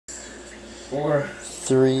4.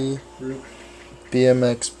 3 Group.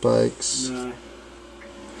 BMX bikes. No.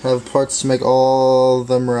 Have parts to make all of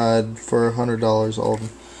them ride for $100, all of them.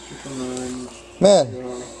 9.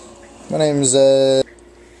 Man, my name's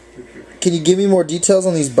Can you give me more details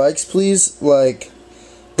on these bikes, please? Like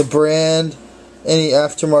the brand, any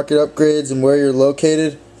aftermarket upgrades, and where you're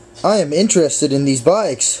located. I am interested in these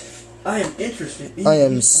bikes. I am interested in I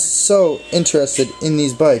am so interested in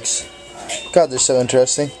these bikes. God, they're so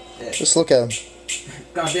interesting. Yeah. Just look at them.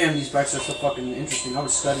 God damn, these bikes are so fucking interesting. I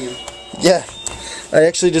was studying. Yeah, I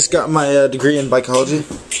actually just got my degree in psychology.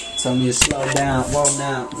 Tell me to slow down, whoa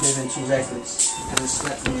now, living too reckless. Haven't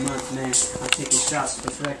slept in a month, man. I'm taking shots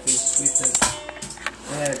for breakfast. Sweet that.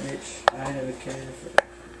 Yeah, bitch. I never cared for that.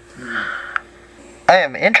 I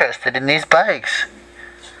am interested in these bikes.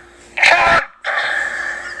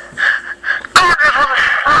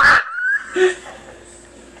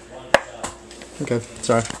 Okay,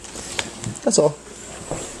 sorry. That's all.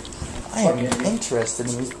 I am interested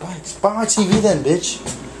in these bikes. Buy my TV then, bitch.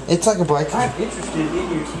 It's like a bike. I'm interested in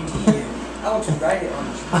your TV. I want to ride it on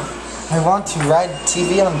the I want to ride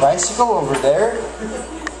TV on a bicycle over there.